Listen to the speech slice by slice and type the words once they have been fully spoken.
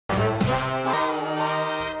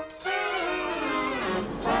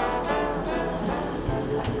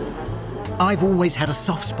I've always had a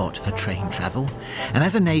soft spot for train travel, and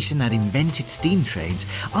as a nation that invented steam trains,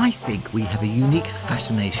 I think we have a unique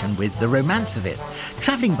fascination with the romance of it.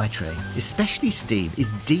 Travelling by train, especially steam,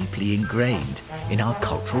 is deeply ingrained in our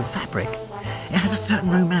cultural fabric. It has a certain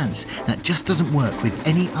romance that just doesn't work with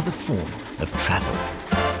any other form of travel.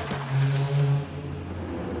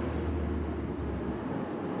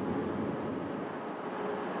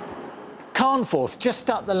 Carnforth, just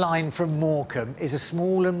up the line from Morecambe, is a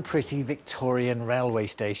small and pretty Victorian railway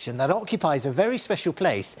station that occupies a very special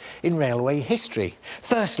place in railway history.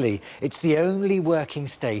 Firstly, it's the only working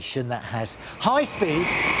station that has high-speed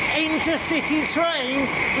intercity trains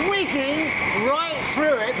whizzing right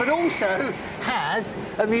through it, but also has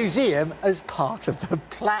a museum as part of the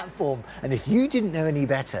platform. And if you didn't know any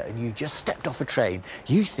better and you just stepped off a train,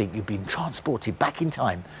 you think you've been transported back in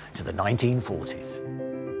time to the 1940s.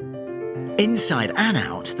 Inside and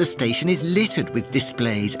out, the station is littered with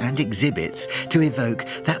displays and exhibits to evoke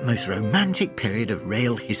that most romantic period of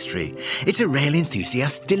rail history. It's a rail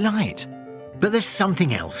enthusiast's delight. But there's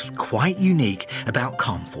something else quite unique about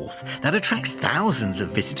Carnforth that attracts thousands of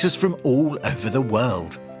visitors from all over the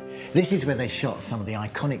world. This is where they shot some of the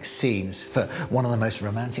iconic scenes for one of the most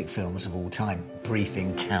romantic films of all time, Brief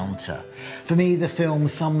Encounter. For me, the film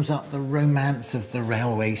sums up the romance of the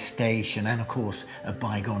railway station and, of course, a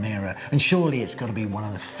bygone era. And surely it's got to be one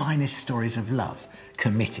of the finest stories of love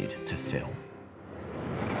committed to film.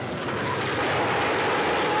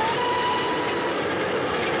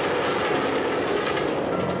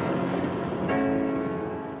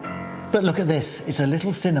 But look at this, it's a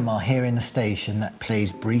little cinema here in the station that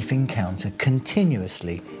plays Brief Encounter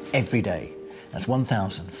continuously every day. That's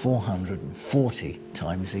 1,440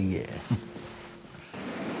 times a year.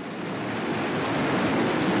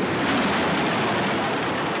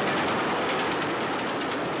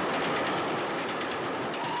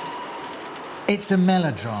 It's a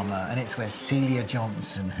melodrama, and it's where Celia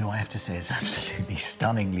Johnson, who I have to say is absolutely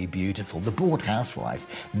stunningly beautiful, the bored housewife,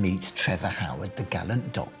 meets Trevor Howard, the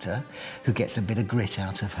gallant doctor, who gets a bit of grit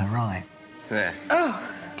out of her eye. There. Oh,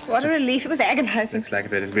 what a relief. It was agonising. Looks like a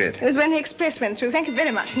bit of grit. It was when the express went through. Thank you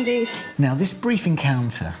very much indeed. Now, this brief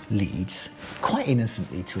encounter leads, quite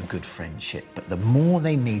innocently, to a good friendship, but the more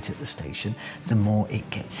they meet at the station, the more it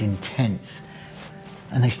gets intense.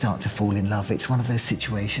 And they start to fall in love. It's one of those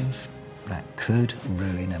situations that could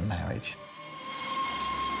ruin a marriage.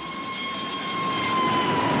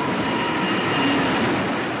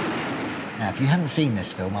 Now, if you haven't seen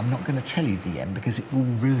this film, I'm not going to tell you the end because it will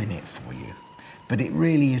ruin it for you. But it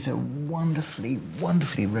really is a wonderfully,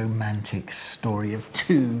 wonderfully romantic story of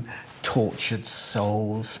two tortured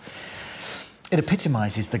souls. It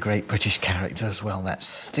epitomises the great British character as well, that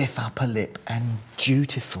stiff upper lip and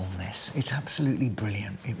dutifulness. It's absolutely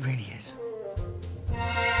brilliant, it really is.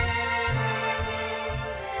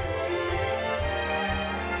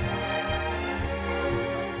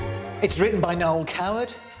 It's written by Noel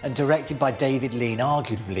Coward and directed by David Lean,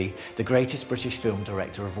 arguably the greatest British film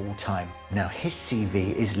director of all time. Now, his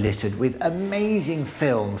CV is littered with amazing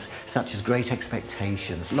films such as Great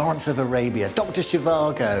Expectations, Lawrence of Arabia, Dr.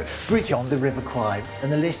 Zhivago, Bridge on the River Kwai,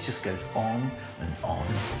 and the list just goes on and on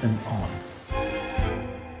and on.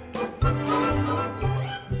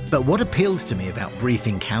 But what appeals to me about Brief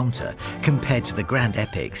Encounter, compared to the grand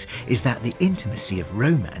epics, is that the intimacy of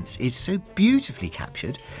romance is so beautifully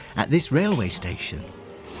captured at this railway station.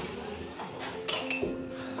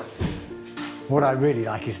 What I really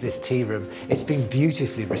like is this tea room. It's been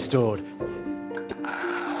beautifully restored.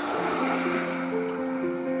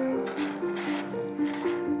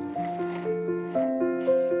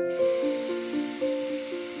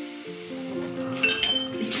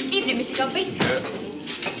 Evening, Mr. Godby.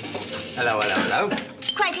 Hello, hello, hello.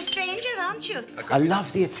 Quite a stranger, aren't you? I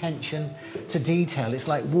love the attention to detail. It's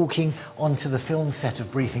like walking onto the film set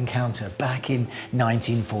of Brief Encounter back in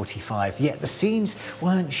 1945. Yet the scenes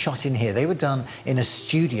weren't shot in here. They were done in a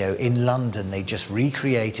studio in London. They just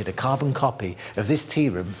recreated a carbon copy of this tea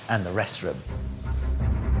room and the rest room.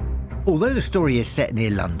 Although the story is set near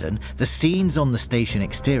London, the scenes on the station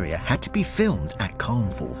exterior had to be filmed at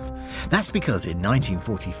Carnforth. That's because in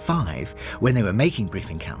 1945, when they were making Brief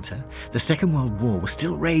Encounter, the Second World War was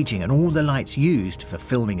still raging and all the lights used for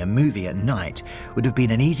filming a movie at night would have been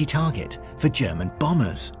an easy target for German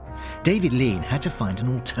bombers. David Lean had to find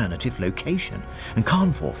an alternative location, and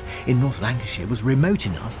Carnforth in North Lancashire was remote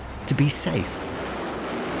enough to be safe.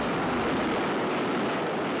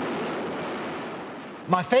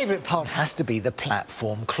 My favourite part has to be the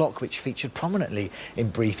platform clock, which featured prominently in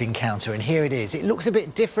Brief Encounter, and here it is. It looks a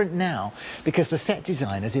bit different now because the set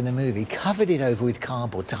designers in the movie covered it over with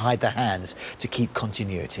cardboard to hide the hands to keep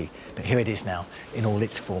continuity. But here it is now in all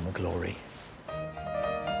its former glory.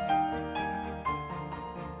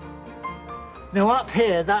 Now up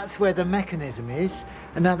here, that's where the mechanism is,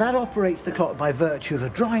 and now that operates the clock by virtue of a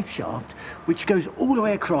drive shaft which goes all the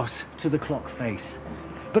way across to the clock face.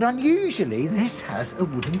 But unusually, this has a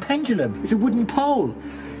wooden pendulum. It's a wooden pole.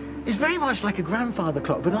 It's very much like a grandfather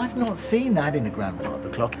clock, but I've not seen that in a grandfather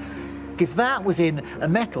clock. If that was in a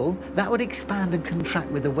metal, that would expand and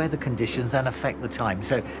contract with the weather conditions and affect the time.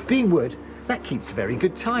 So being wood, that keeps very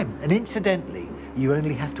good time. And incidentally, you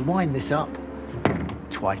only have to wind this up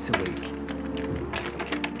twice a week.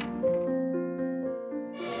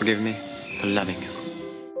 Forgive me for loving you.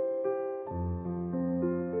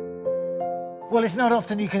 Well, it's not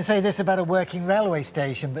often you can say this about a working railway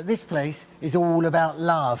station, but this place is all about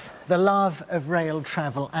love. The love of rail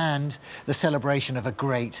travel and the celebration of a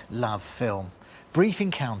great love film. Brief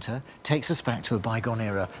Encounter takes us back to a bygone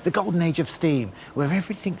era, the golden age of steam, where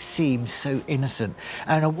everything seems so innocent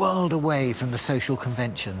and a world away from the social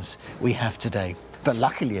conventions we have today. But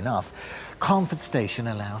luckily enough, Carnforth Station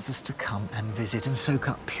allows us to come and visit and soak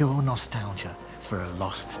up pure nostalgia for a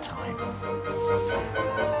lost time.